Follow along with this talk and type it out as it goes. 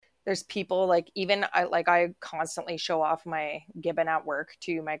there's people like even I constantly show off my gibbon at work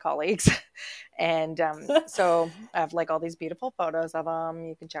to my colleagues. And so I have like all these beautiful photos of them.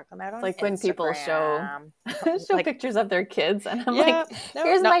 You can check them out It's on like when people show Instagram. show Like, pictures of their kids, and I'm yeah, like, no,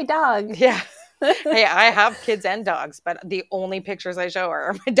 here's no, my dog. yeah. Hey, I have kids and dogs, but the only pictures I show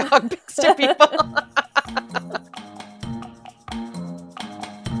are my dog pics to people.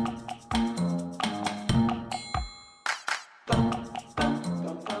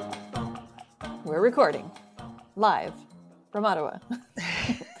 We're recording live from Ottawa.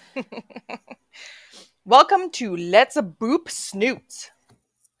 Welcome to Let's Boop Snoots.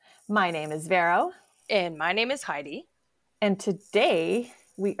 My name is Vero, And my name is Heidi. and today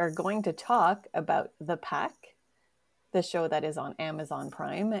we are going to talk about The Pack, the show that is on Amazon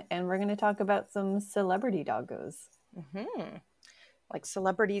Prime, and we're going to talk about some celebrity doggos. Mm-hmm. Like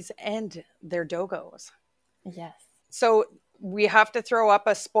celebrities and their dogos. Yes. So we have to throw up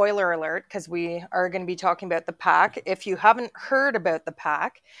a spoiler alert because we are going to be talking about The Pack. If you haven't heard about The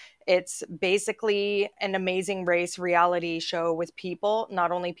Pack, it's basically an Amazing Race reality show with people,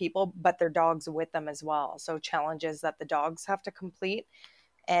 not only people, but their dogs with them as well. So challenges that the dogs have to complete.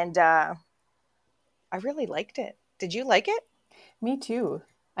 And I really liked it. Did you like it? Me too.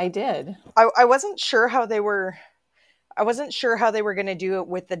 I did. I wasn't sure how they were. I wasn't sure how they were going to do it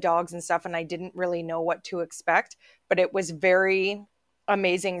with the dogs and stuff, and I didn't really know what to expect, but it was very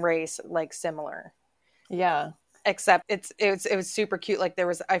Amazing Race, like similar. Yeah. Except it was super cute. Like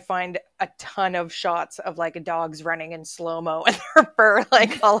I find a ton of shots of like dogs running in slow-mo and their fur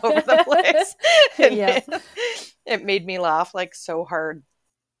like all over the place. Yeah. It made me laugh like so hard.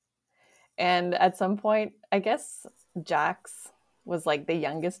 And at some point, I guess Jax was like the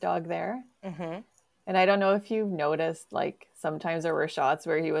youngest dog there. Mm-hmm. And I don't know if you've noticed, like sometimes there were shots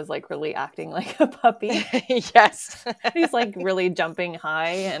where he was like really acting like a puppy. Yes. He's like really jumping high,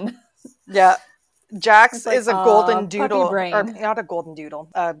 and Yeah. Jax like, is a golden puppy doodle, brain. or not a golden doodle,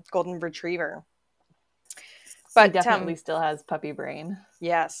 a golden retriever. He But definitely still has puppy brain.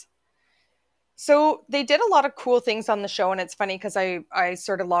 yes. So they did a lot of cool things on the show, and it's funny because I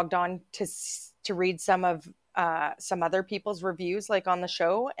sort of logged on to read some of some other people's reviews like on the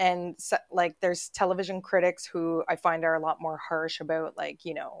show, and so, like there's television critics who I find are a lot more harsh about like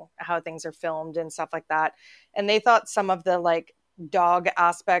how things are filmed and stuff like that, and they thought some of the like dog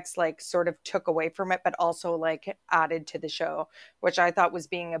aspects like sort of took away from it, but also like added to the show, which I thought was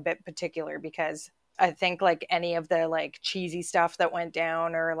being a bit particular because I think like any of the like cheesy stuff that went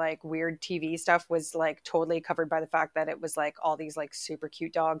down or like weird TV stuff was like totally covered by the fact that it was like all these like super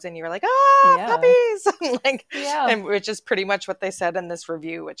cute dogs and you were like, Yeah. puppies. Like, Yeah. and which is pretty much what they said in this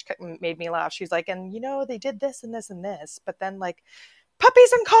review, which made me laugh. She's like, and they did this and this and this, but then like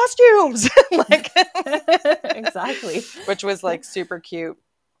puppies in costumes, like Exactly. which was like super cute.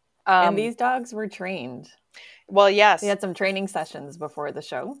 And these dogs were trained. Well, yes. They had some training sessions before the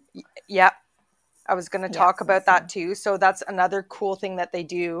show. Yeah. I was going to talk about that too. So that's another cool thing that they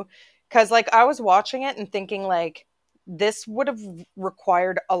do. Because like I was watching it and thinking like this would have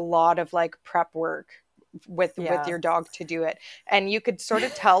required a lot of like prep work with your dog to do it. And you could sort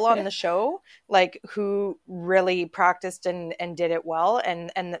of tell on the show like who really practiced and did it well,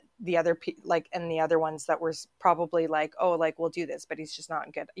 and the other and the other ones that were probably like, oh, like we'll do this, but he's just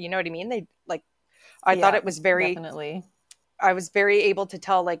not good. You know what I mean? They like I thought it was very definitely. I was very able to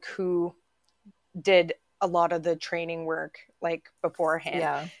tell like who did a lot of the training work like beforehand.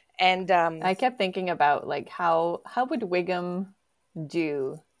 Yeah. And I kept thinking about like how would Wiggum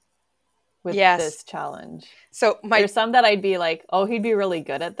do with this challenge? So there's some that I'd be like, oh, he'd be really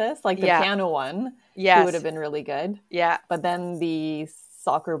good at this, like the piano one. Yes. He would have been really good. Yeah. But then the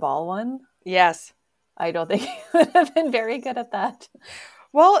soccer ball one. Yes. I don't think he would have been very good at that.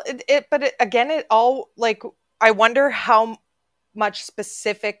 Well, it all like I wonder how much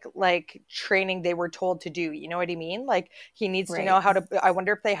specific like training they were told to do, you know what I mean? Like he needs to know how to, I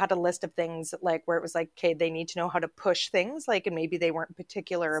wonder if they had a list of things like where it was like, okay, they need to know how to push things, like, and maybe they weren't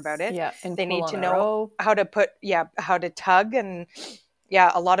particular about it. Yeah. And they need to know how to how to tug, and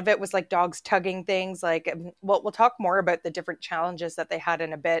a lot of it was like dogs tugging things. Like, well, we'll talk more about the different challenges that they had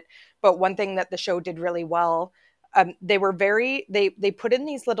in a bit, but one thing that the show did really well, they were they put in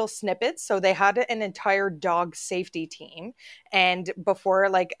these little snippets. So they had an entire dog safety team, and before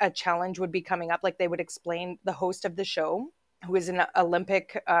like a challenge would be coming up, like they would explain, the host of the show, who is an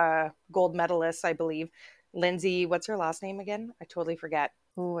Olympic gold medalist, I believe, Lindsay, what's her last name again? I totally forget.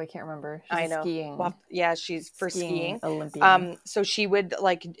 Oh, I can't remember. She's I know. Skiing. Well, yeah, she's for skiing. Olympian. So she would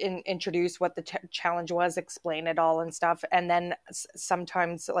like introduce what the challenge was, explain it all and stuff, and then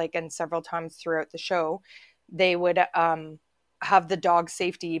sometimes like and several times throughout the show, they would have the dog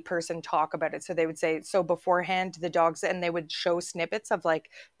safety person talk about it. So they would say, so beforehand, the dogs, and they would show snippets of like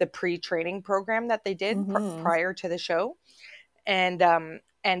the pre-training program that they did Mm-hmm. prior to the show. And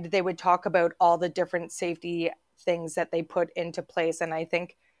they would talk about all the different safety things that they put into place. And I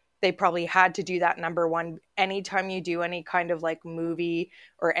think they probably had to do that. Number one, anytime you do any kind of like movie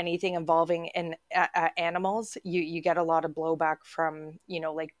or anything involving animals, you get a lot of blowback from, you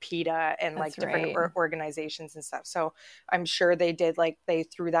know, like PETA and like That's different right. organizations and stuff. So I'm sure they did, like they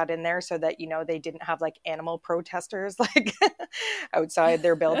threw that in there so that, you know, they didn't have like animal protesters like outside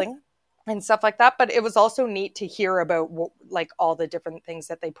their building and stuff like that. But it was also neat to hear about like all the different things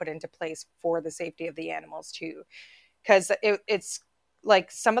that they put into place for the safety of the animals too, because it's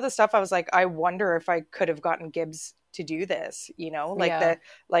like some of the stuff I was like, I wonder if I could have gotten Gibbs to do this, you know, like Yeah. the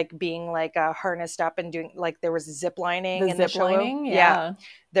like being like harnessed up and doing like there was zip lining The in the zip show. lining, Yeah, yeah.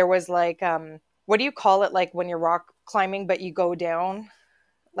 there was like what do you call it, like when you're rock climbing but you go down,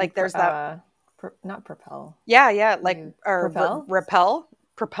 like there's that. Not propel. Yeah, like or Propel?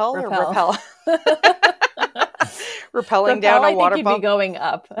 propel or Repel. repel. Rappelling Propel, down a I think you'd be waterfall. going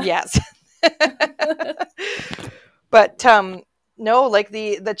up. Yes. But no, like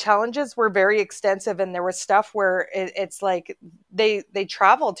the challenges were very extensive, and there was stuff where it's like they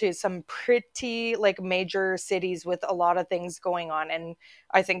travel to some pretty like major cities with a lot of things going on. And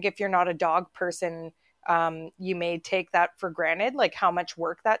I think if you're not a dog person, you may take that for granted, like how much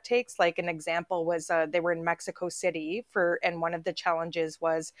work that takes. Like an example was they were in Mexico City for, and one of the challenges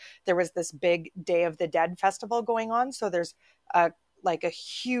was there was this big Day of the Dead festival going on. So there's a like a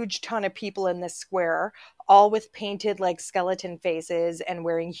huge ton of people in this square, all with painted like skeleton faces and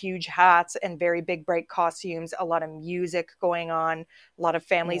wearing huge hats and very big bright costumes, a lot of music going on, a lot of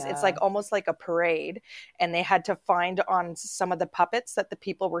families. It's like Yeah. almost like a parade. And they had to find on some of the puppets that the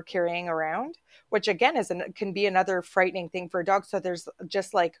people were carrying around, which again can be another frightening thing for a dog. So there's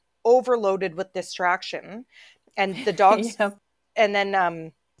just like overloaded with distraction. And the dogs, Yep. and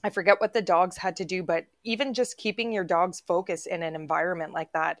then I forget what the dogs had to do, but even just keeping your dog's focus in an environment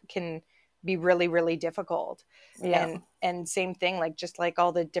like that can be really, really difficult. Yeah. And same thing, like just like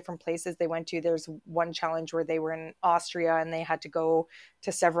all the different places they went to, there's one challenge where they were in Austria and they had to go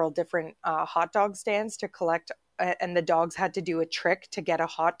to several different hot dog stands to collect, and the dogs had to do a trick to get a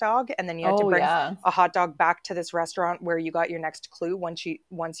hot dog, and then you had to Oh, bring yeah. a hot dog back to this restaurant where you got your next clue once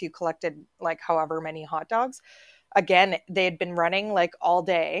you collected like however many hot dogs. Again, they had been running like all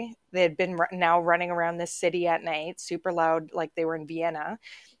day. They had been now running around this city at night, super loud, like they were in Vienna,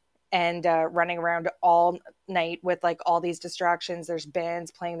 and running around all night with like all these distractions. There's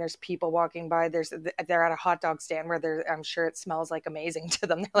bands playing, there's people walking by, they're at a hot dog stand where I'm sure it smells like amazing to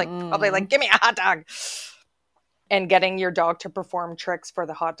them. They're like probably like, give me a hot dog. And getting your dog to perform tricks for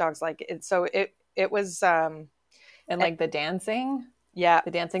the hot dogs, like it was And like the dancing yeah,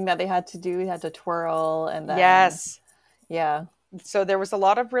 that they had to do, you had to twirl and then yes. yeah. So there was a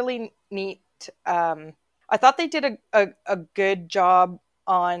lot of really neat I thought they did a good job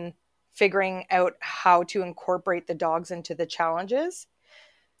on figuring out how to incorporate the dogs into the challenges.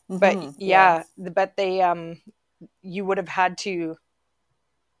 But Mm-hmm. yeah, Yes. but they you would have had to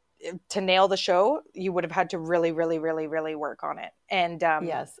nail the show, you would have had to really, really, really, really work on it. And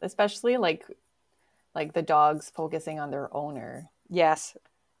Yes, especially like the dogs focusing on their owner yes,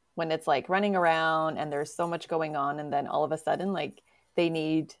 when it's like running around and there's so much going on and then all of a sudden like they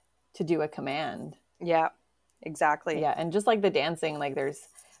need to do a command. yeah, exactly. Yeah, and just like the dancing, like there's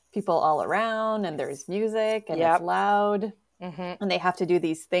people all around and there's music and it's Yep. loud Mm-hmm. and they have to do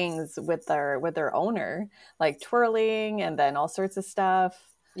these things with their owner, like twirling and then all sorts of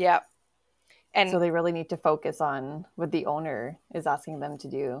stuff. Yep. And So they really need to focus on what the owner is asking them to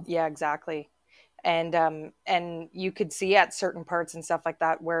do. yeah, exactly. And you could see at certain parts and stuff like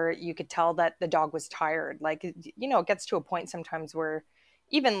that where you could tell that the dog was tired. Like, you know, it gets to a point sometimes where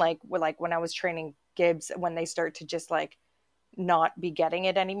even like when I was training Gibbs, when they start to just like not be getting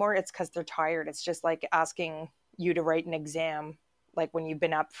it anymore, it's because they're tired. It's just like asking you to write an exam, like when you've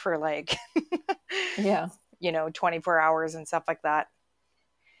been up for like Yeah. 24 hours and stuff like that.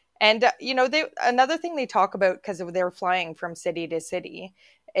 And another thing they talk about, because they were flying from city to city,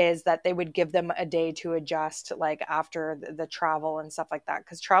 is that they would give them a day to adjust, like after the travel and stuff like that.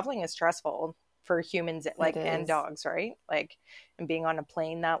 Because traveling is stressful for humans, like, and dogs, right? Like, and being on a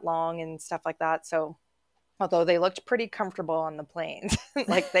plane that long and stuff like that. So, although they looked pretty comfortable on the planes,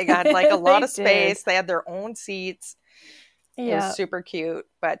 like they got like a lot of space, they had their own seats. It was super cute.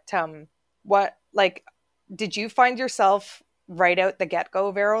 But what like did you find yourself right out the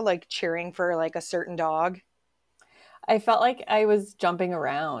get-go, Vero, like cheering for like a certain dog? I felt like I was jumping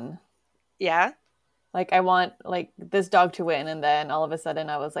around. Yeah. Like, I want like this dog to win, and then all of a sudden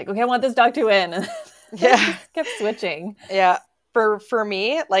I was like, okay, I want this dog to win, and Yeah. just kept switching. Yeah. For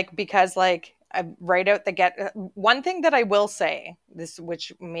me, like, because like I right out the get, one thing that I will say, this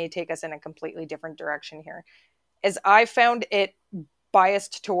which may take us in a completely different direction here, is I found it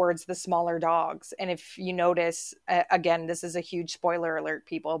biased towards the smaller dogs. And if you notice, again, this is a huge spoiler alert,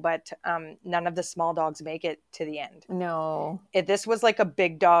 people, but none of the small dogs make it to the end. No. This was like a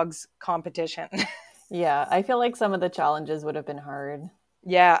big dogs competition. Yeah, I feel like some of the challenges would have been hard.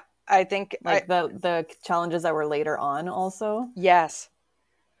 Yeah, I think Like the challenges that were later on also. yes.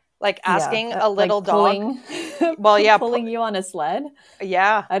 Like asking a little like pulling, dog. Well, yeah, pulling you on a sled.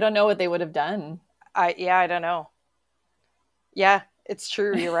 Yeah. I don't know what they would have done. I don't know. Yeah, it's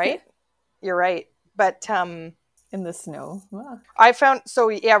true. You're right. You're right. But in the snow. I found, so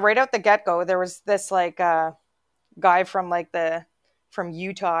yeah, right out the get-go, there was this like guy from from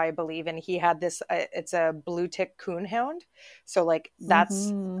Utah, I believe, and he had this it's a blue tick coonhound. So like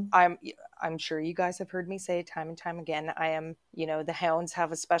that's I'm sure you guys have heard me say time and time again, I am, the hounds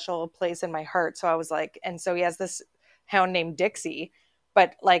have a special place in my heart. So I was like, and so he has this hound named Dixie,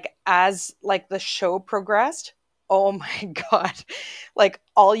 but like as like the show progressed, oh my God, like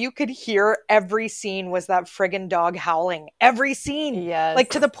all you could hear every scene was that friggin' dog howling. Every scene. Yes.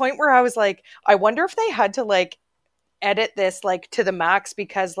 Like to the point where I was like, I wonder if they had to like edit this like to the max,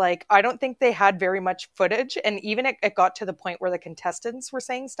 because like I don't think they had very much footage, and even it got to the point where the contestants were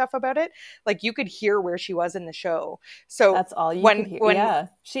saying stuff about it, like you could hear where she was in the show. So that's all you could hear. Yeah,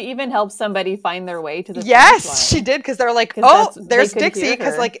 she even helped somebody find their way to the yes line. She did, because they're like, oh, there's Dixie,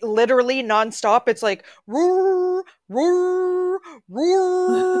 because like literally nonstop it's like roar, roar,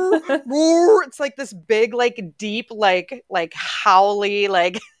 roar, roar. It's like this big like deep like howly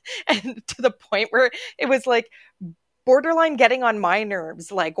like and to the point where it was like borderline getting on my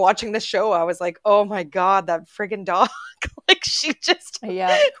nerves. Like watching the show, I was like, oh my God, that friggin' dog. Like she just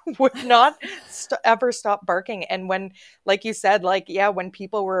would not ever stop barking. And when, like you said, like, yeah, when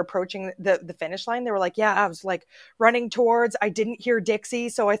people were approaching the finish line, they were like, yeah, I was like running towards, I didn't hear Dixie,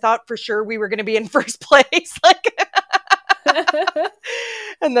 so I thought for sure we were going to be in first place. Like,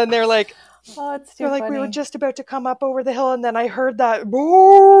 and then they're like, oh, it's too funny. We were just about to come up over the hill, and then I heard that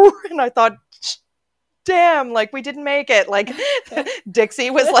boo, and I thought, damn, like we didn't make it. Like Dixie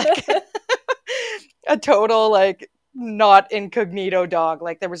was like a total like not incognito dog.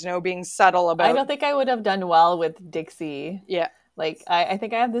 Like there was no being subtle about. I don't think I would have done well with Dixie. Yeah. Like I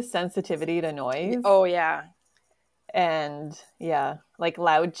think I have this sensitivity to noise. Oh yeah. And yeah, like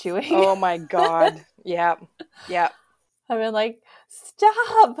loud chewing. Oh my God. Yeah. Yeah. I mean, like,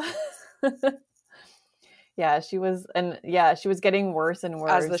 stop. Yeah, she was getting worse and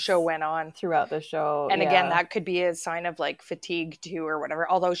worse as the show went on throughout the show. And again, that could be a sign of like fatigue too, or whatever.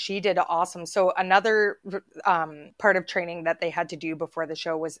 Although she did awesome. So another part of training that they had to do before the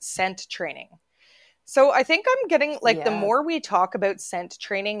show was scent training. So I think I'm getting like the more we talk about scent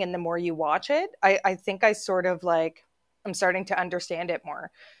training and the more you watch it, I think I sort of like I'm starting to understand it more.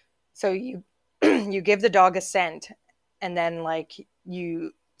 So you you give the dog a scent, and then like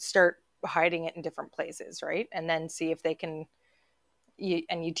you start hiding it in different places, right? And then see if they can,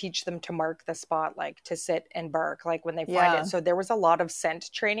 you teach them to mark the spot, like to sit and bark, like when they find it. So there was a lot of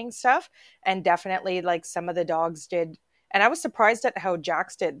scent training stuff, and definitely like some of the dogs did. And I was surprised at how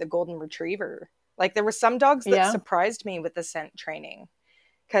Jax did, the golden retriever. Like there were some dogs that surprised me with the scent training,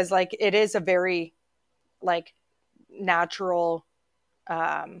 because like it is a very like natural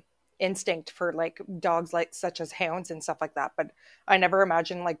instinct for like dogs like such as hounds and stuff like that. But I never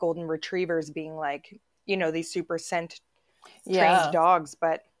imagined like golden retrievers being like, these super scent trained dogs.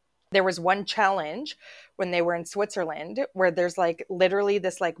 But there was one challenge when they were in Switzerland where there's like literally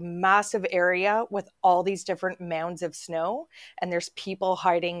this like massive area with all these different mounds of snow, and there's people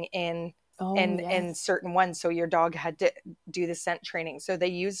hiding in certain ones. So your dog had to do the scent training. So they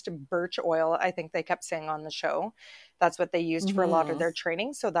used birch oil. I think they kept saying on the show that's what they used for a lot of their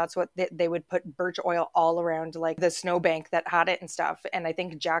training. So that's what they would put birch oil all around like the snowbank that had it and stuff. And I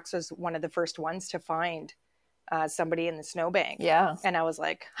think Jax was one of the first ones to find somebody in the snowbank. Yeah. And I was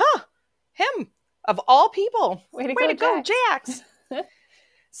like, him of all people. Way to go, Jax.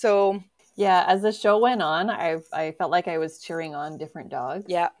 So yeah, as the show went on, I felt like I was cheering on different dogs.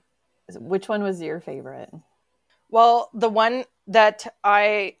 Yeah. Which one was your favorite? Well, the one that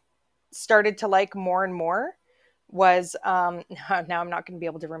I started to like more and more was now I'm not going to be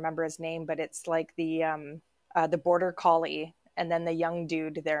able to remember his name, but it's like the border collie, and then the young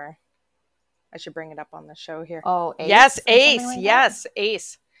dude there. I should bring it up on the show here. Oh, Ace? Yes, Ace. Like yes,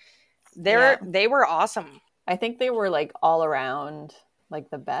 Ace. They were awesome. I think they were like all around like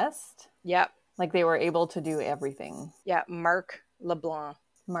the best. Yeah. Like they were able to do everything. Yeah, Marc LeBlanc.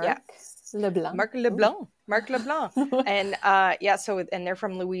 Marc LeBlanc. Marc LeBlanc. Marc LeBlanc. And and they're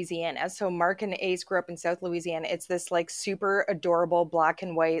from Louisiana. So Marc and Ace grew up in South Louisiana. It's this like super adorable black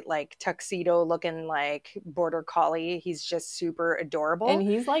and white, like tuxedo looking like border collie. He's just super adorable. And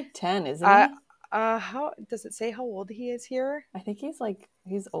he's like 10, isn't he? How does it say how old he is here? I think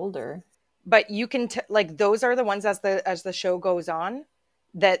he's older. But you can like those are the ones as the show goes on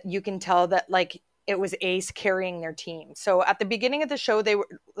that you can tell that like it was Ace carrying their team. So at the beginning of the show, they were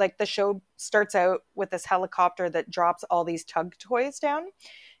like, the show starts out with this helicopter that drops all these tug toys down.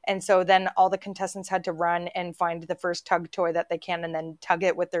 And so then all the contestants had to run and find the first tug toy that they can and then tug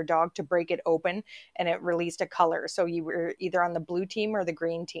it with their dog to break it open. And it released a color. So you were either on the blue team or the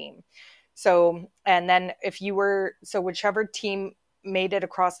green team. So, and then whichever team made it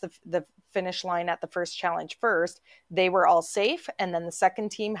across the finish line at the first challenge first, they were all safe. And then the second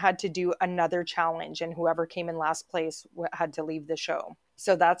team had to do another challenge, and whoever came in last place had to leave the show.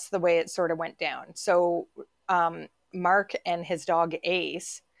 So that's the way it sort of went down. So Marc and his dog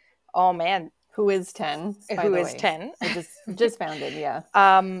Ace, oh man. Who is 10, by the way. 10. I just found it, yeah.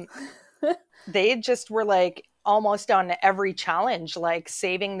 They just were like almost on every challenge, like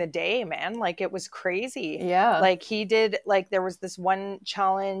saving the day, man. Like it was crazy. Yeah. Like he did, like there was this one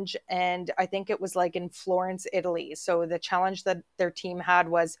challenge, and I think it was like in Florence, Italy. So the challenge that their team had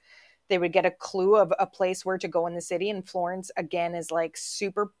was they would get a clue of a place where to go in the city. And Florence, again, is like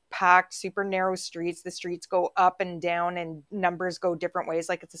super packed, super narrow streets. The streets go up and down and numbers go different ways.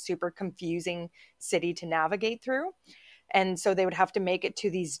 Like it's a super confusing city to navigate through. And so they would have to make it to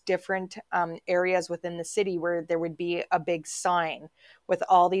these different areas within the city where there would be a big sign with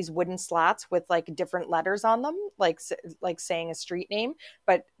all these wooden slats with like different letters on them, like saying a street name,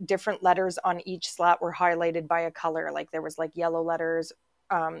 but different letters on each slat were highlighted by a color. Like there was like yellow letters,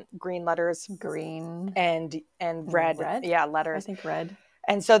 green letters, green and red. Yeah, letters. I think red.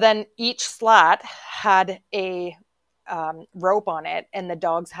 And so then each slat had a rope on it, and the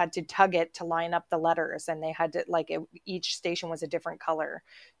dogs had to tug it to line up the letters, and they had to each station was a different color,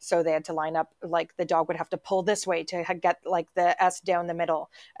 so they had to line up, like the dog would have to pull this way to get like the S down the middle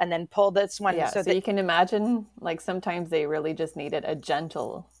and then pull this one. Yeah, so you can imagine like sometimes they really just needed a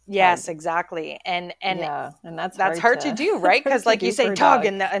gentle yes tug. Exactly. And yeah, and that's hard to do, right? Because like you say tug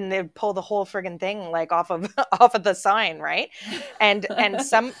and they pull the whole friggin' thing like off of the sign, right? And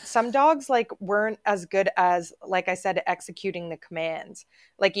some dogs like weren't as good as, like I said, executing the commands.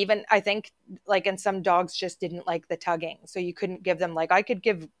 Like even I think like, and some dogs just didn't like the tugging, so you couldn't give them, like I could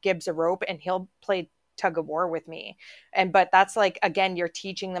give Gibbs a rope and he'll play tug of war with me, but that's like, again, you're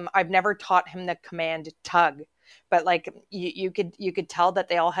teaching them. I've never taught him the command tug, but like you could tell that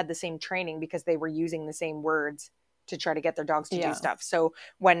they all had the same training because they were using the same words to try to get their dogs to do stuff. So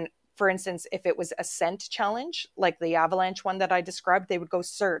when, for instance, if it was a scent challenge, like the avalanche one that I described, they would go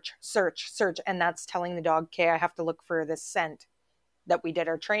search, search, search. And that's telling the dog, okay, I have to look for this scent that we did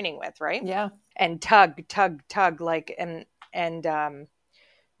our training with, right? Yeah. And tug, tug, tug, like, and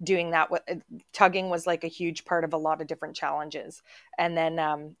doing that with tugging was like a huge part of a lot of different challenges. And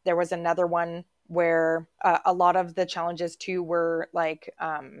then there was another one where a lot of the challenges too were like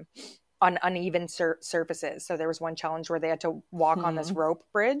on uneven surfaces. So there was one challenge where they had to walk on this rope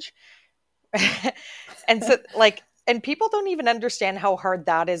bridge. And so like, and people don't even understand how hard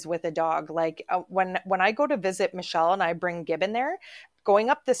that is with a dog. Like when I go to visit Michelle and I bring Gibbon there, going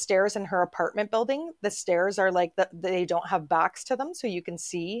up the stairs in her apartment building, the stairs are like they don't have backs to them, so you can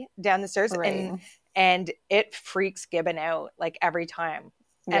see down the stairs, right. and it freaks Gibbon out like every time.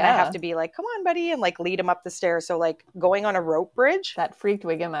 And I have to be like, come on, buddy, and like lead him up the stairs. So like going on a rope bridge, that freaked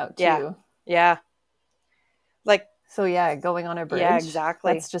Wiggum out too. Yeah. Like, so yeah, going on a bridge. Yeah,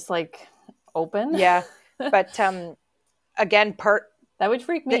 exactly. That's just like open. Yeah. But again, that would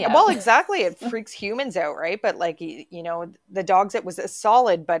freak me out. Well, exactly. It freaks humans out, right? But like, you know, the dogs, it was a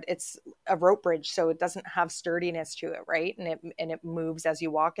solid, but it's a rope bridge, so it doesn't have sturdiness to it, right? And it moves as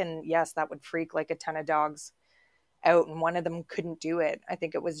you walk. And yes, that would freak like a ton of dogs out. And one of them couldn't do it. I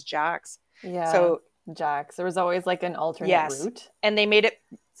think it was Jax. Yeah. So Jax, there was always like an alternate route. And they made it.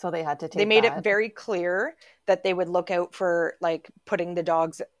 So they had to take. They made it very clear that they would look out for like putting the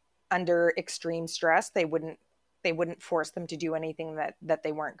dogs under extreme stress. They wouldn't force them to do anything that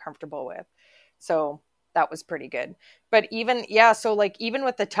they weren't comfortable with. So that was pretty good. But even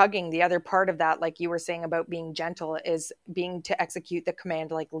with the tugging, the other part of that, like you were saying about being gentle, is being to execute the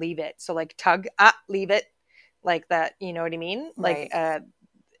command, like leave it. So like tug, leave it, like that, you know what I mean? Right. Like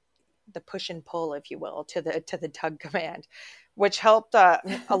the push and pull, if you will, to the tug command, which helped a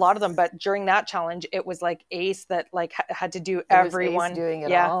lot of them. But during that challenge, it was like Ace that like had to do everyone doing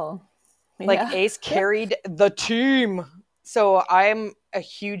it all. Like Yeah. Ace carried the team. So I'm a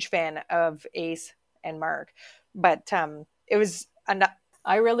huge fan of Ace and Mark. But it was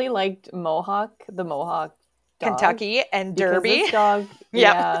I really liked the Mohawk dog, Kentucky and because Derby. this dog,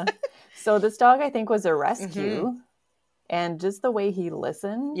 Yeah. yeah. So this dog, I think, was a rescue, Mm-hmm. and just the way he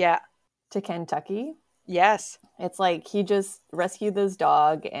listened Yeah. to Kentucky, Yes. it's like he just rescued this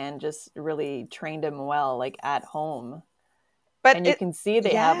dog and just really trained him well, like at home. But And you can see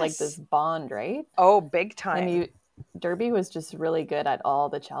they have like this yes. bond, right? Oh, big And time. Derby was just really good at all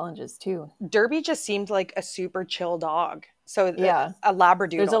the challenges too. Derby just seemed like a super chill dog. So Yeah. a There's a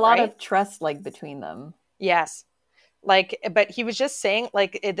Labradoodle, lot right? of trust like between them. Yes. Like, but he was just saying,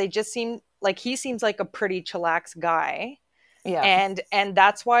 like, they just seem like he seems like a pretty chillax guy. Yeah. And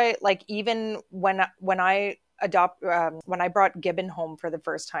that's why, like, even when I brought Gibbon home for the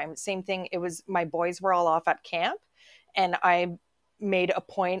first time, same thing. It was, my boys were all off at camp, and I made a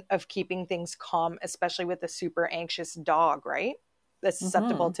point of keeping things calm, especially with a super anxious dog, right? That's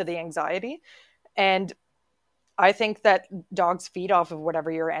susceptible Mm-hmm. to the anxiety. And I think that dogs feed off of whatever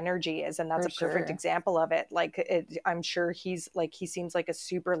your energy is, and that's For a perfect sure. example of it. I'm sure he seems like a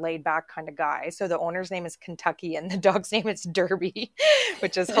super laid back kind of guy. So the owner's name is Kentucky, and the dog's name is Derby,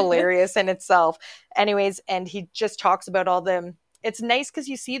 which is hilarious in itself. Anyways, and he just talks about all the. It's nice because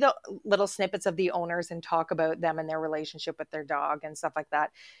you see the little snippets of the owners and talk about them and their relationship with their dog and stuff like that.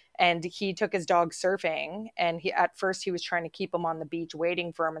 And he took his dog surfing, and at first he was trying to keep him on the beach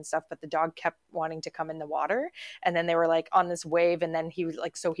waiting for him and stuff, but the dog kept wanting to come in the water, and then they were like on this wave, and then he was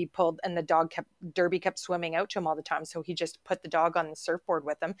like, so he pulled, and Derby kept swimming out to him all the time, so he just put the dog on the surfboard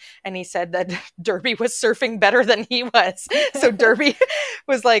with him, and he said that Derby was surfing better than he was. So Derby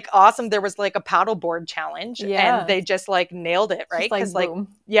was like awesome. There was like a paddleboard challenge, Yeah. and they just like nailed it, right? Because like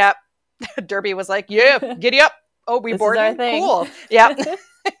yeah, Derby was like, yeah, giddy up, oh, we boarded, cool. Yeah.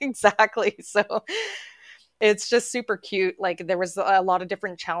 Exactly. So it's just super cute. Like, there was a lot of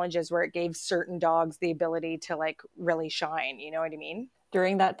different challenges where it gave certain dogs the ability to like really shine. You know what I mean?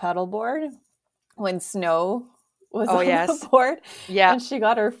 During that paddleboard, when Snow was Oh, on yes. the board, Yeah. and she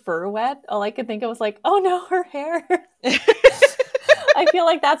got her fur wet, all I could think of was like, oh no, her hair. I feel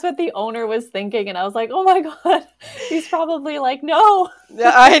like that's what the owner was thinking, and I was like, oh my god, he's probably like, no.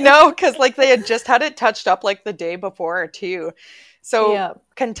 Yeah, I know, because like they had just had it touched up like the day before too. So Yeah.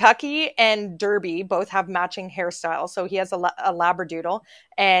 Kentucky and Derby both have matching hairstyles. So he has a Labradoodle,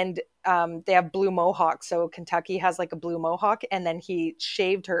 and they have blue mohawks. So Kentucky has like a blue mohawk, and then he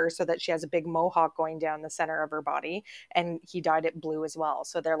shaved her so that she has a big mohawk going down the center of her body, and he dyed it blue as well.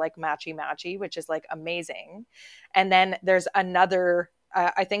 So they're like matchy, which is like amazing. And then there's another.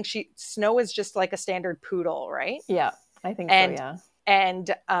 I think Snow is just like a standard poodle, right? Yeah, I think And so. Yeah.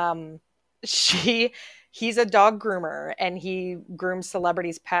 And he's a dog groomer, and he grooms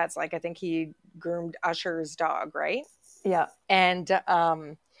celebrities' pets. Like, I think he groomed Usher's dog, right? Yeah. And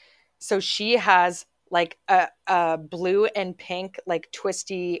so she has like a blue and pink like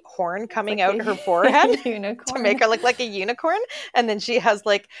twisty horn coming like out her forehead unicorn. to make her look like a unicorn. And then she has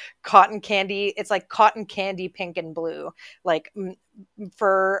like cotton candy. It's like cotton candy pink and blue, like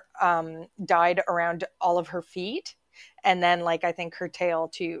fur dyed around all of her feet. And then like I think her tail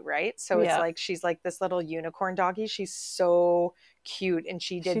too, right? So it's like she's like this little unicorn doggy. She's so cute, and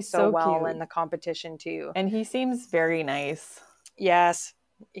she did so well cute in the competition too. And he seems very nice. Yes.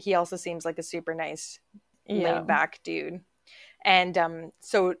 He also seems like a super nice, laid back dude. And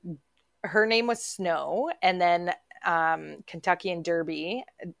so her name was Snow, and then Kentucky and Derby.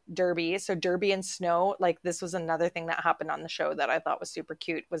 So Derby and Snow, like, this was another thing that happened on the show that I thought was super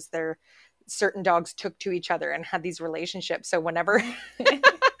cute, was their certain dogs took to each other and had these relationships. So whenever it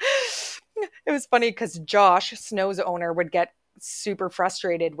was funny because Josh, Snow's owner, would get super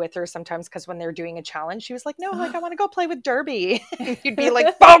frustrated with her sometimes because when they're doing a challenge, she was like, no, like, I want to go play with Derby. And he'd be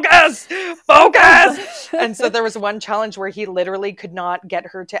like, focus. And so there was one challenge where he literally could not get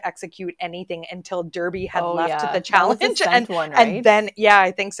her to execute anything until Derby had left the challenge. And then, yeah,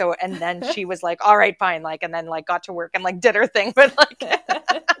 I think so. And then she was like, all right, fine. Like, and then like got to work and like did her thing. But like,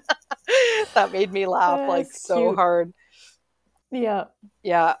 that made me laugh like so cute. Hard. Yeah.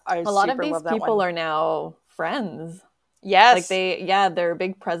 Yeah. A lot of these people are now friends. Yes. Like they're a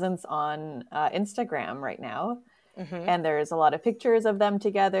big presence on Instagram right now. Mm-hmm. And there's a lot of pictures of them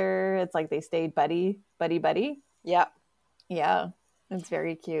together. It's like they stayed buddy. Yeah. Yeah. It's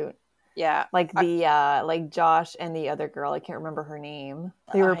very cute. Yeah. Like like Josh and the other girl, I can't remember her name.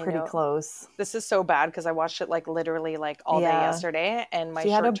 They were pretty close. This is so bad because I watched it like literally like all day yesterday, and my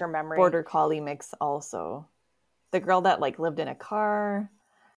short-term memory. Border Collie mix also. The girl that like lived in a car.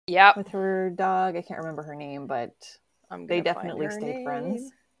 Yep. With her dog. I can't remember her name, but they definitely stayed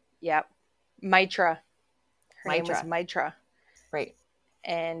friends. Yep. Mitra. Her name was Mitra. Mitra. Right.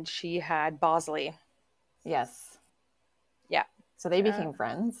 And she had Bosley. Yes. Yeah. So they became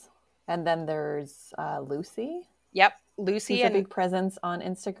friends. And then there's Lucy. Yep. Lucy who's and a big presence on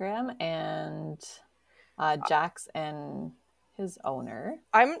Instagram, and Jax and his owner.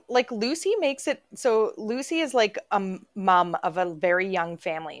 I'm like, Lucy makes it so Lucy is like a mom of a very young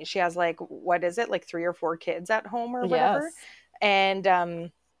family. She has like, what is it, like 3 or 4 kids at home or whatever. Yes.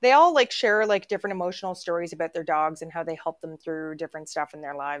 And they all like share like different emotional stories about their dogs and how they help them through different stuff in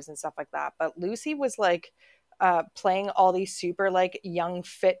their lives and stuff like that. But Lucy was like playing all these super like young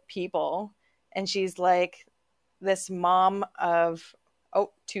fit people, and she's like this mom of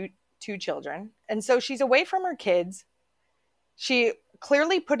two children, and so she's away from her kids. She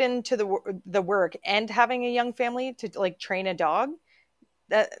clearly put into the work and having a young family to like train a dog.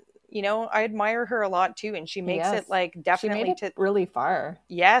 That, you know, I admire her a lot too, and she makes it like definitely she made it really far.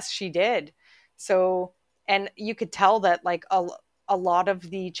 Yes, she did. So, and you could tell that like a lot of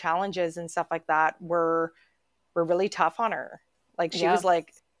the challenges and stuff like that were really tough on her. Like she was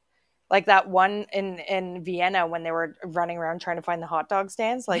like that one in Vienna when they were running around trying to find the hot dog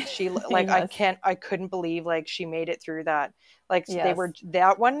stands. Like she, like Yes. I couldn't believe like she made it through that. Like Yes. they were,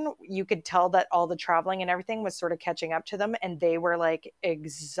 that one, you could tell that all the traveling and everything was sort of catching up to them, and they were like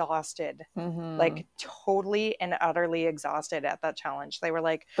exhausted, like totally and utterly exhausted at that challenge. They were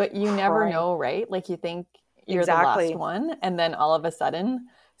like, but you never know, right? Like you think you're the last one, and then all of a sudden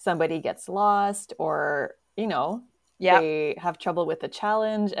somebody gets lost, or, you know, they have trouble with the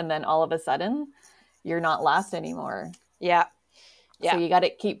challenge, and then all of a sudden you're not last anymore. Yeah. So you got to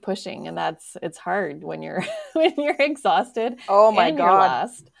keep pushing, and it's hard when you're when you're exhausted. Oh my God. You're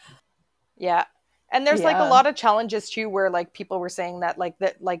last. Yeah. And there's like a lot of challenges too, where like people were saying that,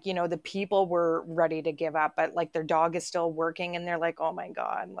 you know, the people were ready to give up, but like their dog is still working, and they're like, oh my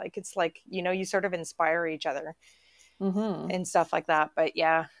God, like, it's like, you know, you sort of inspire each other and stuff like that. But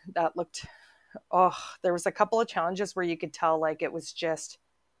yeah, that looked, there was a couple of challenges where you could tell like it was just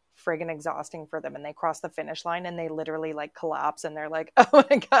friggin' exhausting for them, and they cross the finish line and they literally like collapse, and they're like, oh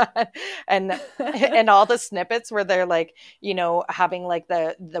my God. And all the snippets where they're like, you know, having like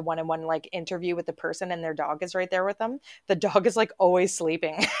the one-on-one like interview with the person, and their dog is right there with them. The dog is like always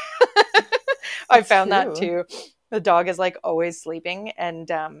sleeping. I found that too. The dog is like always sleeping.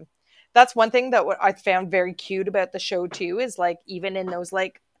 And that's one thing that what I found very cute about the show too, is like, even in those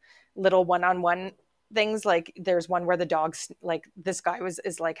like little one-on-one things, like there's one where the dog's like, this guy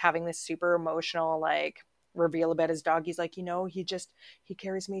is like having this super emotional like reveal about his dog. He's like, you know, he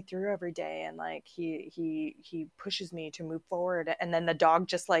carries me through every day, and like he pushes me to move forward. And then the dog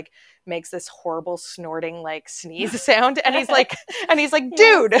just like makes this horrible snorting like sneeze sound, and he's like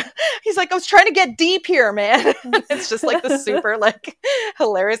dude, he's like, I was trying to get deep here, man. It's just like the super like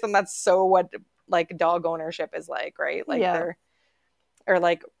hilarious. And that's so what like dog ownership is like, right? Like they're, or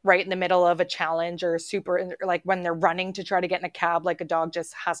like right in the middle of a challenge, or super, like when they're running to try to get in a cab, like a dog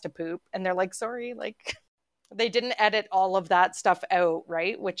just has to poop, and they're like, sorry, like they didn't edit all of that stuff out,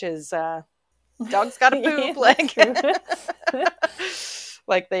 right? Which is dogs gotta poop. Like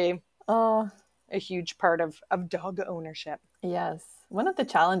like they a huge part of dog ownership. Yes. One of the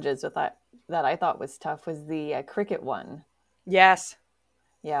challenges with that I thought was tough was the cricket one. Yes.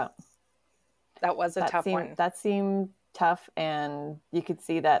 Yeah. That was a tough one. That seemed tough, and you could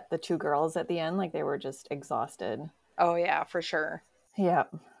see that the 2 girls at the end, like they were just exhausted. Oh yeah, for sure. Yeah.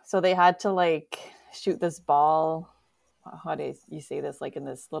 So they had to like shoot this ball, how do you say this, like in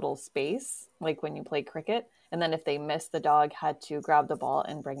this little space, like when you play cricket, and then if they missed, the dog had to grab the ball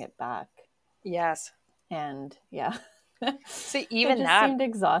and bring it back. Yes. And yeah. See, even it just that seemed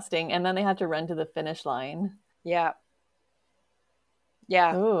exhausting, and then they had to run to the finish line. Yeah.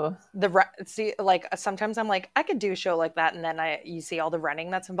 Yeah. Ooh. See, like sometimes I'm like, I could do a show like that, and then you see all the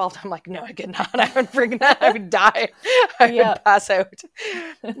running that's involved. I'm like, no, I could not. I would die. I would pass out.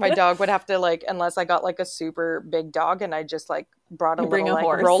 My dog would have to like, unless I got like a super big dog, and I just like brought a little like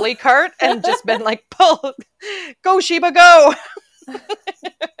horse. rolly cart and just been like, pull, go Sheba, go.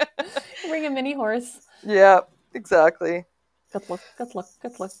 Bring a mini horse. Yeah, exactly. Good luck, good luck,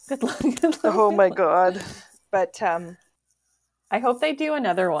 good luck, good luck, good luck. Oh my God. But I hope they do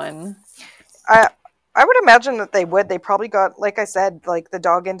another one. I would imagine that they would. They probably got, like I said, like the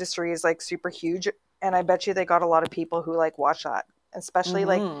dog industry is like super huge, and I bet you they got a lot of people who like watch that, especially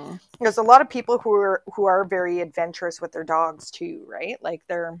like there's a lot of people who are very adventurous with their dogs too, right? Like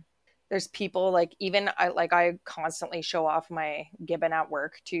they're there's people like, even I constantly show off my gibbon at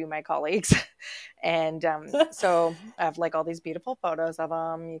work to my colleagues. And so I have like all these beautiful photos of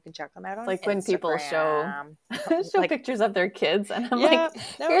them. You can check them out on like Instagram. When people show like, pictures of their kids, and I'm like,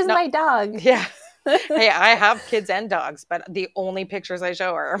 here's my dog. Yeah. Hey, I have kids and dogs, but the only pictures I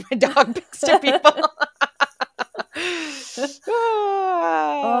show are my dog pics to people.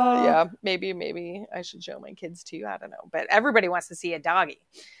 Yeah, maybe I should show my kids too. I don't know, but everybody wants to see a doggy.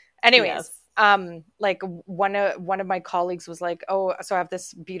 Anyways, like one of my colleagues was like, oh, so I have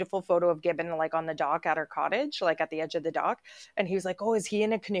this beautiful photo of Gibbon like on the dock at our cottage, like at the edge of the dock. And he was like, oh, is he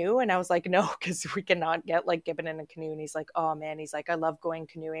in a canoe? And I was like, no, because we cannot get like Gibbon in a canoe. And he's like, oh man, he's like, I love going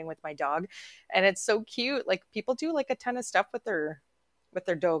canoeing with my dog. And it's so cute. Like people do like a ton of stuff with their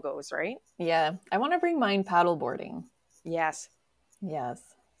doggos, right? Yeah. I want to bring mine paddleboarding. Yes.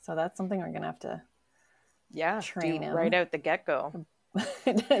 So that's something we're going to have to train him right out the get-go.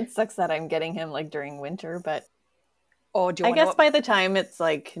 It sucks that I'm getting him like during winter, but I guess by the time it's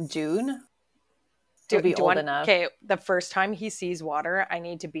like June, he'll be old enough. Okay, the first time he sees water, I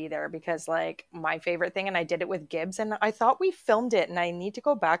need to be there, because like my favorite thing, and I did it with Gibbs, and I thought we filmed it, and I need to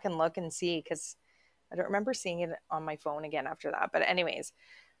go back and look and see, because I don't remember seeing it on my phone again after that. But anyways,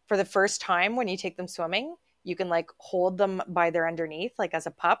 for the first time when you take them swimming, you can like hold them by their underneath, like as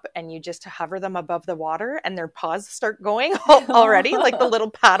a pup, and you just hover them above the water and their paws start going already, like the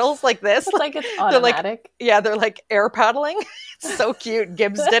little paddles like this. It's like it's automatic. They're like air paddling. It's so cute.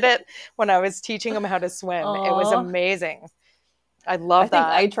 Gibbs did it when I was teaching him how to swim. Aww. It was amazing. I think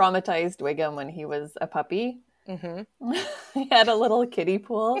I traumatized Wiggum when he was a puppy. Mm-hmm. He had a little kiddie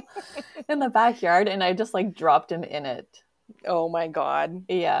pool in the backyard, and I just like dropped him in it. Oh my God.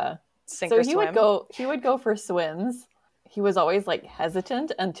 Yeah. Sink or swim. He would go for swims. He was always like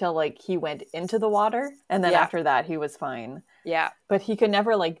hesitant until like he went into the water, and then after that he was fine. Yeah. But he could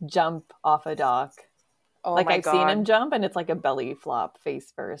never like jump off a dock. Oh like my I've God. seen him jump, and it's like a belly flop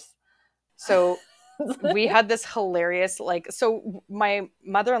face first. So we had this hilarious, so my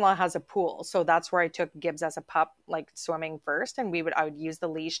mother-in-law has a pool, so that's where I took Gibbs as a pup, like swimming first, and I would use the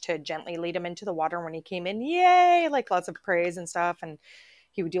leash to gently lead him into the water. When he came in, yay, like lots of praise and stuff, and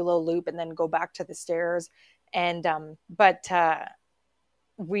he would do a little loop and then go back to the stairs. And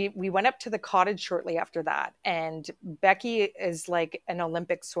we went up to the cottage shortly after that, and Becky is like an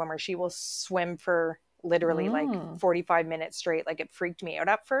Olympic swimmer. She will swim for literally like 45 minutes straight. Like it freaked me out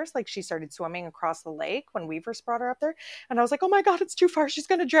at first. Like she started swimming across the lake when we first brought her up there, and I was like, oh my God, it's too far, she's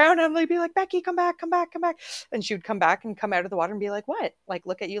gonna drown. And I'd be like, Becky, come back, and she would come back and come out of the water and be like, what? Like,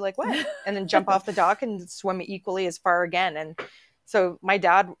 look at you, like what? And then jump off the dock and swim equally as far again. And so my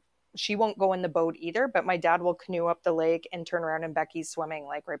dad, she won't go in the boat either, but my dad will canoe up the lake and turn around, and Becky's swimming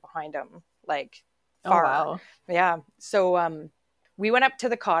like right behind him, like far. Oh, wow. Yeah. So we went up to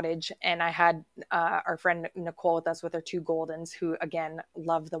the cottage, and I had our friend Nicole with us with her two Goldens, who again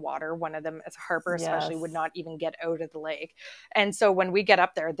love the water. One of them, as Harper especially, would not even get out of the lake. And so when we get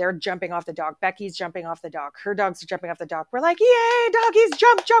up there, they're jumping off the dock. Becky's jumping off the dock. Her dogs are jumping off the dock. We're like, yay, doggies,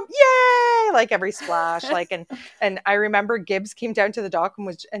 jump, yay! Like every splash, like and I remember Gibbs came down to the dock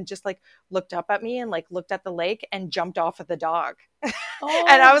and just like looked up at me and like looked at the lake and jumped off of the dock. Oh.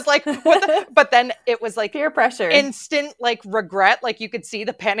 And I was like, but then it was like peer pressure, instant like regret. Like you could see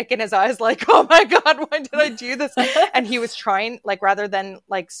the panic in his eyes, like, oh my God, why did I do this? And he was trying, like, rather than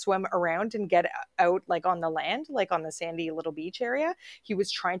like swim around and get out like on the land, like on the sandy little beach area, he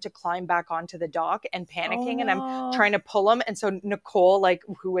was trying to climb back onto the dock and panicking. And I'm trying to pull him. And so Nicole, like,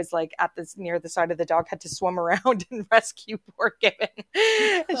 who was like at this near the side of the dock, had to swim around and rescue poor Gibbon.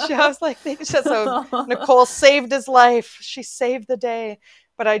 And I was like, so Nicole saved his life. She saved the day.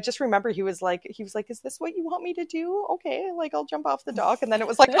 But I just remember he was like, is this what you want me to do? Okay, like I'll jump off the dock. And then it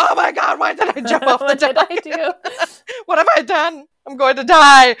was like, oh my God, why did I jump off the dock? What did I do? What have I done? I'm going to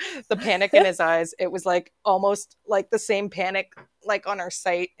die. The panic in his eyes. It was like almost like the same panic like on our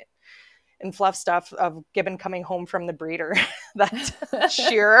site in Fluff Stuff of Gibbon coming home from the breeder. That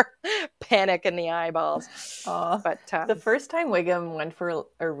sheer panic in the eyeballs. But the first time Wiggum went for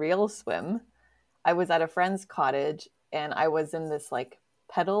a real swim, I was at a friend's cottage, and I was in this like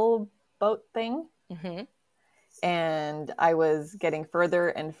pedal boat thing. Mm-hmm. And I was getting further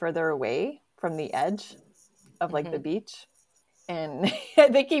and further away from the edge of like the beach. And I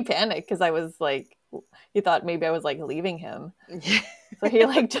think he panicked because I was like, he thought maybe I was like leaving him. So he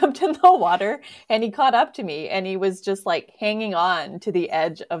like jumped in the water, and he caught up to me, and he was just like hanging on to the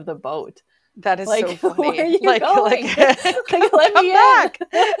edge of the boat. That is like, so funny. Where are you like, going? Like, let me back.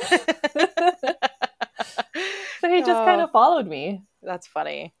 So he just kind of followed me. That's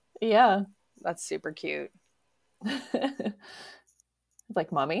funny. Yeah. That's super cute. It's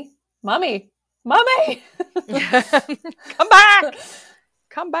like, Mommy, Mommy. Come back.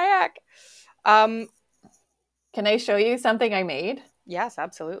 Come back. Can I show you something I made? Yes,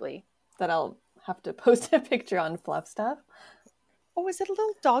 absolutely. That I'll have to post a picture on Fluff Stuff. Oh, is it a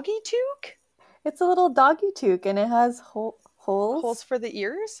little doggy toque? It's a little doggy toque, and it has holes for the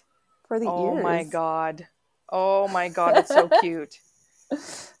ears? For the ears. Oh my god. Oh my god, it's so cute.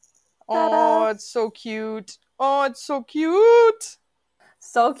 Oh, it's so cute. Oh, it's so cute.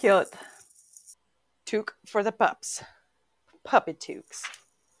 So cute. Toque for the pups. Puppy toques.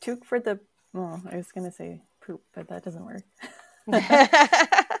 Toque for the... Oh, I was going to say poop, but that doesn't work.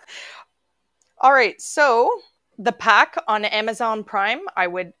 All right, so The Pack on Amazon Prime, I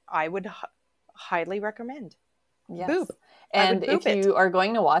would highly recommend. Yes. Boop. And if you are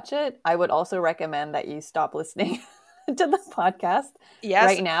going to watch it, I would also recommend that you stop listening to the podcast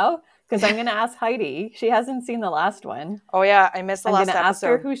right now, because I'm going to ask Heidi. She hasn't seen the last one. Oh yeah, I missed the last episode. I'm going to ask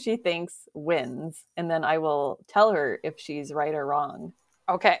her who she thinks wins, and then I will tell her if she's right or wrong.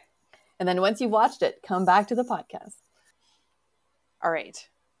 Okay. And then once you've watched it, come back to the podcast. All right.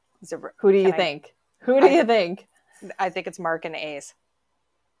 Who do you think? Who do you think? I think it's Mark and Ace.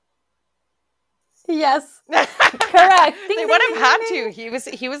 Yes. Correct. They would have had to. He was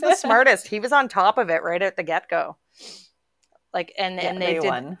the smartest. He was on top of it right at the get-go. Like and they did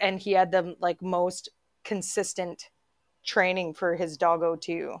won. And he had the like most consistent training for his doggo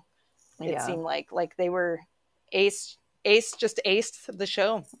too. It seemed like they were Ace just aced the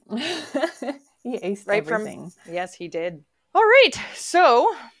show. He aced right everything. Yes, he did. All right.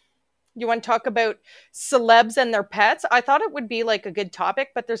 So you want to talk about celebs and their pets? I thought it would be like a good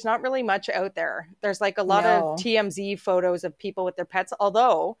topic, but there's not really much out there. There's like a lot of TMZ photos of people with their pets.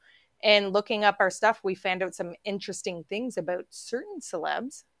 Although, in looking up our stuff, we found out some interesting things about certain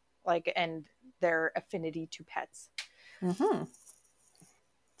celebs, and their affinity to pets. Mm-hmm.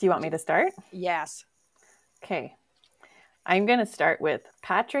 Do you want me to start? Yes. Okay. I'm going to start with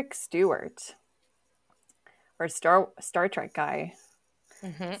Patrick Stewart, or Star Trek guy.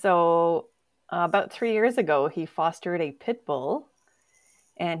 Mm-hmm. So about 3 years ago, he fostered a pit bull,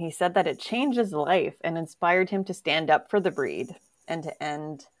 and he said that it changed his life and inspired him to stand up for the breed and to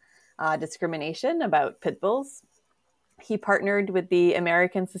end discrimination about pit bulls. He partnered with the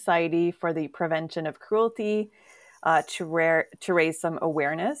American Society for the Prevention of Cruelty to raise some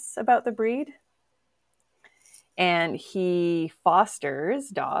awareness about the breed. And he fosters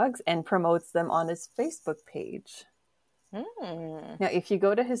dogs and promotes them on his Facebook page. Now, if you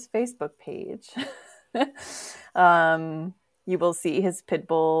go to his Facebook page, you will see his pit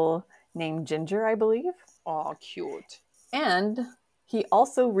bull named Ginger, I believe. Oh, cute. And he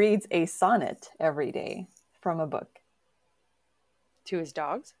also reads a sonnet every day from a book. To his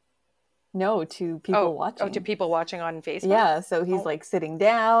dogs? No, to people watching. Oh, to people watching on Facebook? Yeah, so he's like sitting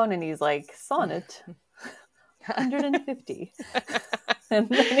down and he's like, sonnet 150. And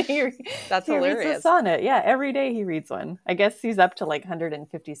then That's hilarious. Reads a sonnet. Yeah, every day he reads one. I guess he's up to like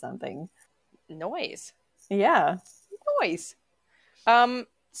 150 something. Noise. Yeah. Noise.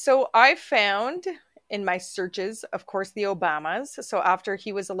 So I found in my searches, of course, the Obamas. So after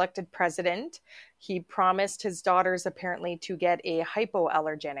he was elected president, he promised his daughters apparently to get a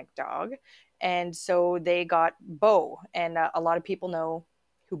hypoallergenic dog. And so they got Bo. And a lot of people know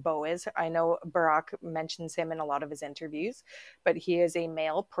who Bo is. I know Barack mentions him in a lot of his interviews, but he is a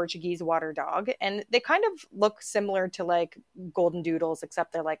male Portuguese water dog. And they kind of look similar to like golden doodles,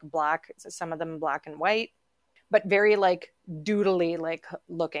 except they're like black, some of them black and white, but very like doodly like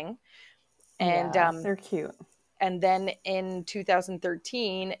looking. And they're cute. And then in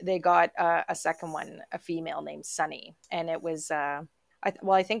 2013, they got a second one, a female named Sunny. And it was,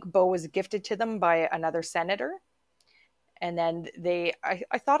 I think Bo was gifted to them by another senator. And then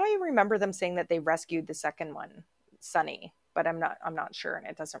I thought I remember them saying that they rescued the second one, Sunny, but I'm not sure. And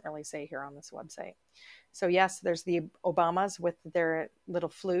it doesn't really say here on this website. So yes, there's the Obamas with their little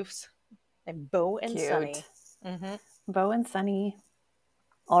floofs and Bo and Cute. Sunny. Mm-hmm. Bo and Sunny.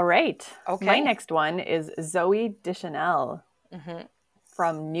 All right. Okay. My next one is Zooey Deschanel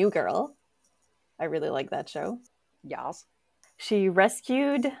from New Girl. I really like that show. Yes. She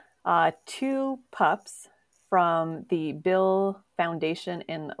rescued 2 pups from the Bill Foundation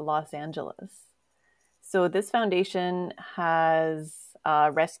in Los Angeles. So this foundation has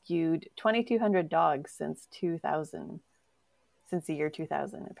rescued 2,200 dogs since the year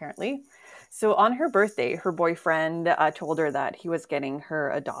 2000, apparently. So on her birthday, her boyfriend told her that he was getting her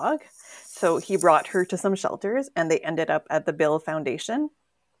a dog. So he brought her to some shelters and they ended up at the Bill Foundation.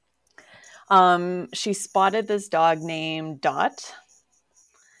 She spotted this dog named Dot,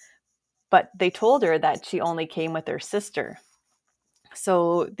 but they told her that she only came with her sister.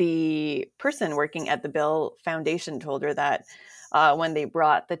 So the person working at the Bill Foundation told her that when they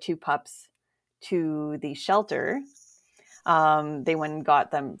brought the 2 pups to the shelter, they went and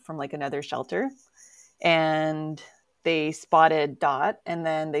got them from like another shelter, and they spotted Dot, and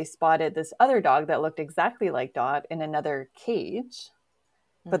then they spotted this other dog that looked exactly like Dot in another cage.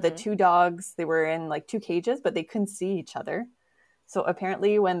 But the 2 dogs, they were in like 2 cages, but they couldn't see each other. So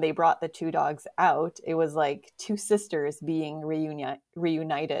apparently when they brought the 2 dogs out, it was like 2 sisters being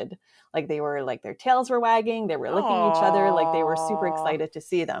reunited. Like they were like, their tails were wagging, they were licking each other, like they were super excited to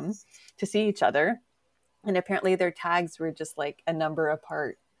see each other. And apparently their tags were just like a number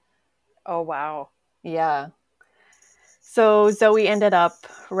apart. Oh, wow. Yeah. So Zoe ended up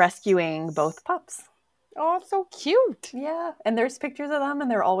rescuing both pups. Oh, so cute. Yeah. And there's pictures of them,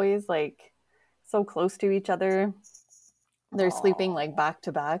 and they're always like so close to each other. They're sleeping like back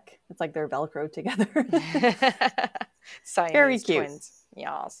to back. It's like they're Velcro together. Siamese very cute. Twins.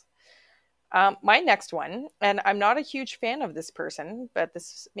 Yes. My next one, and I'm not a huge fan of this person, but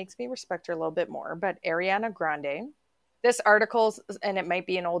this makes me respect her a little bit more, but Ariana Grande. This article, and it might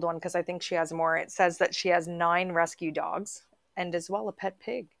be an old one because I think she has more, it says that she has 9 rescue dogs and as well a pet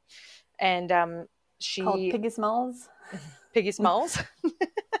pig. And she... Called Piggy Smalls? Piggy Smalls?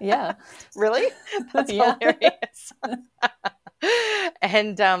 Yeah. Really? That's hilarious.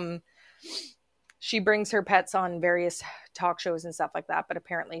 And she brings her pets on various talk shows and stuff like that, but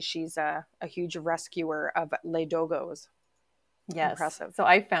apparently she's a huge rescuer of Les Dogos. Yes. Impressive. So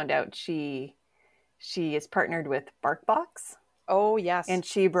I found out she is partnered with BarkBox. Oh, yes. And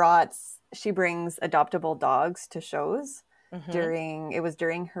she brings adoptable dogs to shows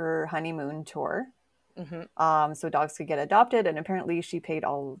during her honeymoon tour. Mm-hmm. So dogs could get adopted, and apparently she paid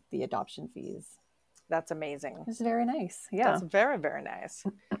all the adoption fees. That's amazing. It's very nice. Yeah. That's very, very nice.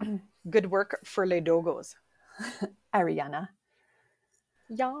 Good work for Les Dogos. Ariana.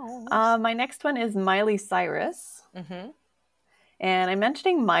 Yes. My next one is Miley Cyrus. Mm-hmm. And I'm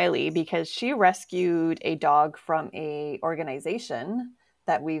mentioning Miley because she rescued a dog from a organization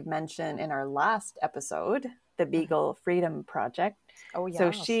that we've mentioned in our last episode, the Beagle Freedom Project. Oh, yeah.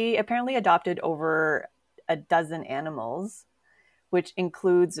 So she apparently adopted over a dozen animals, which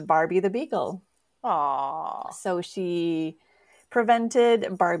includes Barbie the Beagle. Aww. So she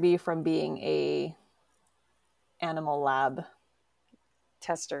prevented Barbie from being a animal lab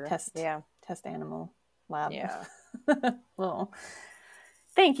test animal lab. Yeah. Well,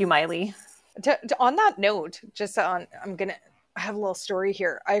 thank you, Miley. On that note, I'm gonna have a little story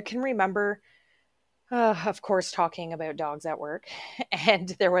here. I can remember, of course, talking about dogs at work, and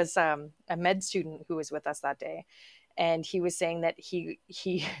there was a med student who was with us that day, and he was saying that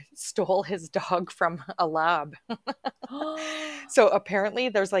he stole his dog from a lab. So apparently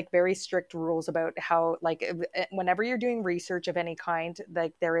there's like very strict rules about how, like, whenever you're doing research of any kind,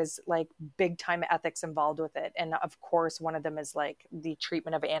 like there is like big time ethics involved with it. And of course, one of them is like the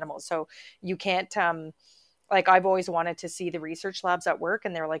treatment of animals. So you can't, like, I've always wanted to see the research labs at work,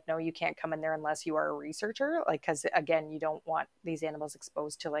 and they're like, no, you can't come in there unless you are a researcher. Like, cause again, you don't want these animals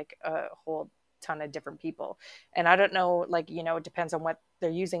exposed to like a whole ton of different people. And I don't know, like, you know, it depends on what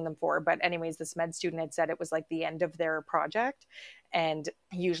they're using them for, but anyways, this med student had said it was like the end of their project, and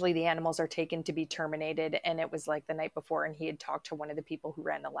usually the animals are taken to be terminated, and it was like the night before, and he had talked to one of the people who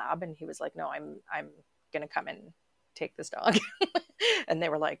ran the lab, and he was like, no, I'm gonna come and take this dog. And they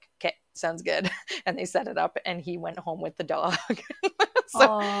were like, okay, sounds good. And they set it up, and he went home with the dog. So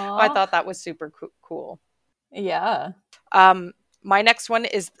aww. I thought that was super cool. Yeah. My next one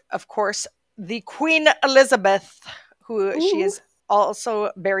is, of course, the Queen Elizabeth, who she is also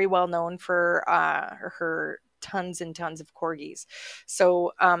very well known for her tons and tons of corgis.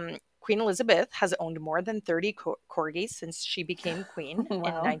 So Queen Elizabeth has owned more than 30 corgis since she became queen in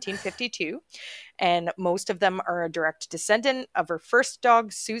 1952. And most of them are a direct descendant of her first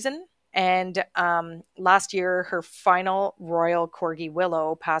dog, Susan. And last year, her final royal corgi,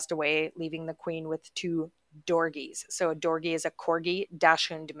 Willow, passed away, leaving the queen with 2 Dorgies. So a Dorgie is a Corgi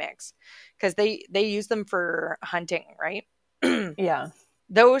Dachshund mix, because they use them for hunting, right? Yeah.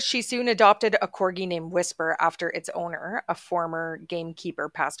 Though she soon adopted a Corgi named Whisper after its owner, a former gamekeeper,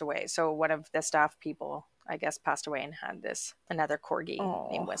 passed away. So one of the staff people, I guess, passed away and had another Corgi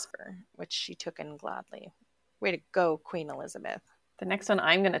named Whisper, which she took in gladly. Way to go, Queen Elizabeth. The next one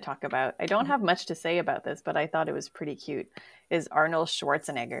I'm going to talk about, I don't have much to say about this, but I thought it was pretty cute, is Arnold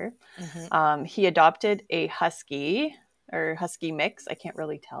Schwarzenegger. Mm-hmm. He adopted a husky mix. I can't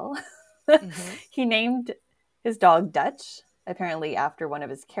really tell. Mm-hmm. He named his dog Dutch, apparently after one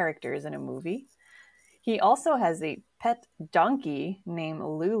of his characters in a movie. He also has a pet donkey named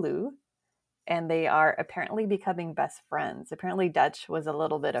Lulu. and they are apparently becoming best friends. Apparently Dutch was a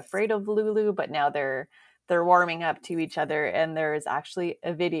little bit afraid of Lulu, but now they're warming up to each other, and there's actually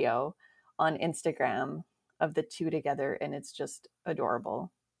a video on Instagram of the two together, and it's just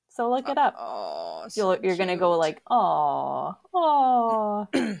adorable. So look it up. Oh, you're gonna go like, oh, oh.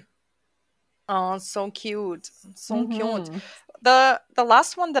 Oh, so cute. So cute. The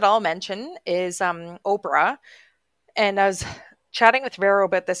last one that I'll mention is Oprah. And I was chatting with Vero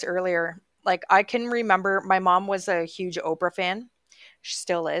about this earlier. Like, I can remember my mom was a huge Oprah fan. She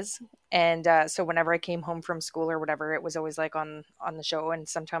still is. And so whenever I came home from school or whatever, it was always like on the show. And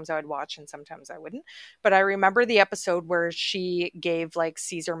sometimes I would watch and sometimes I wouldn't. But I remember the episode where she gave like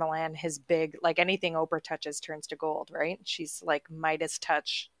Cesar Millan his big, like anything Oprah touches turns to gold, right? She's like Midas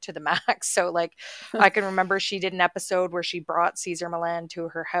touch to the max. So like I can remember she did an episode where she brought Cesar Millan to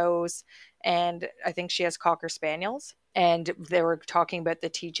her house. And I think she has Cocker Spaniels. And they were talking about the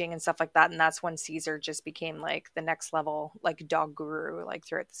teaching and stuff like that. And that's when Cesar just became like the next level, like dog guru, like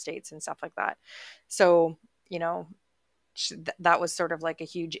throughout the States and stuff like that. So, you know, that was sort of like a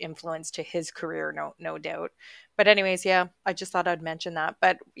huge influence to his career, no doubt. But anyways, yeah, I just thought I'd mention that.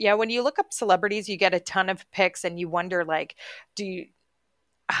 But yeah, when you look up celebrities, you get a ton of pics and you wonder like,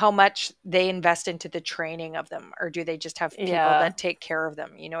 how much they invest into the training of them, or do they just have people that take care of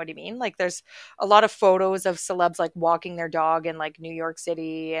them? You know what I mean? Like there's a lot of photos of celebs like walking their dog in like New York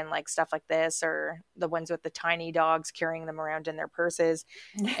City and like stuff like this, or the ones with the tiny dogs carrying them around in their purses.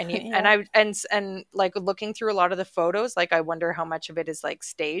 And you and like looking through a lot of the photos, like I wonder how much of it is like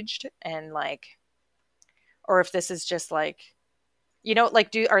staged and like, or if this is just like, you know,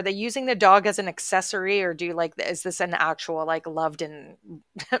 like, are they using the dog as an accessory, or is this an actual like loved and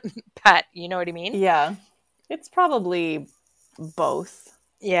pet? You know what I mean? Yeah, it's probably both.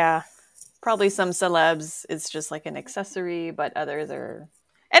 Yeah, probably some celebs it's just like an accessory, but others are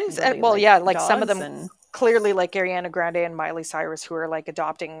and well, yeah, like some of them clearly, like Ariana Grande and Miley Cyrus, who are like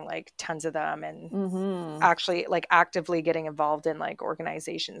adopting like tons of them and actually like actively getting involved in like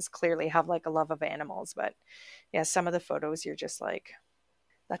organizations, clearly have like a love of animals. But yeah, some of the photos you're just like,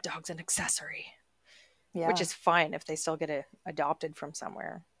 that dog's an accessory. Yeah. Which is fine if they still get adopted from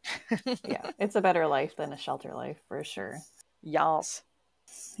somewhere. Yeah, it's a better life than a shelter life for sure. Yes.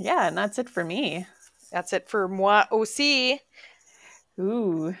 Yeah, and that's it for me. That's it for moi aussi.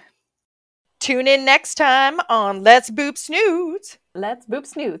 Ooh. Tune in next time on Let's Boop Snoots. Let's Boop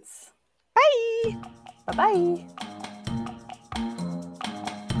Snoots. Bye. Bye-bye.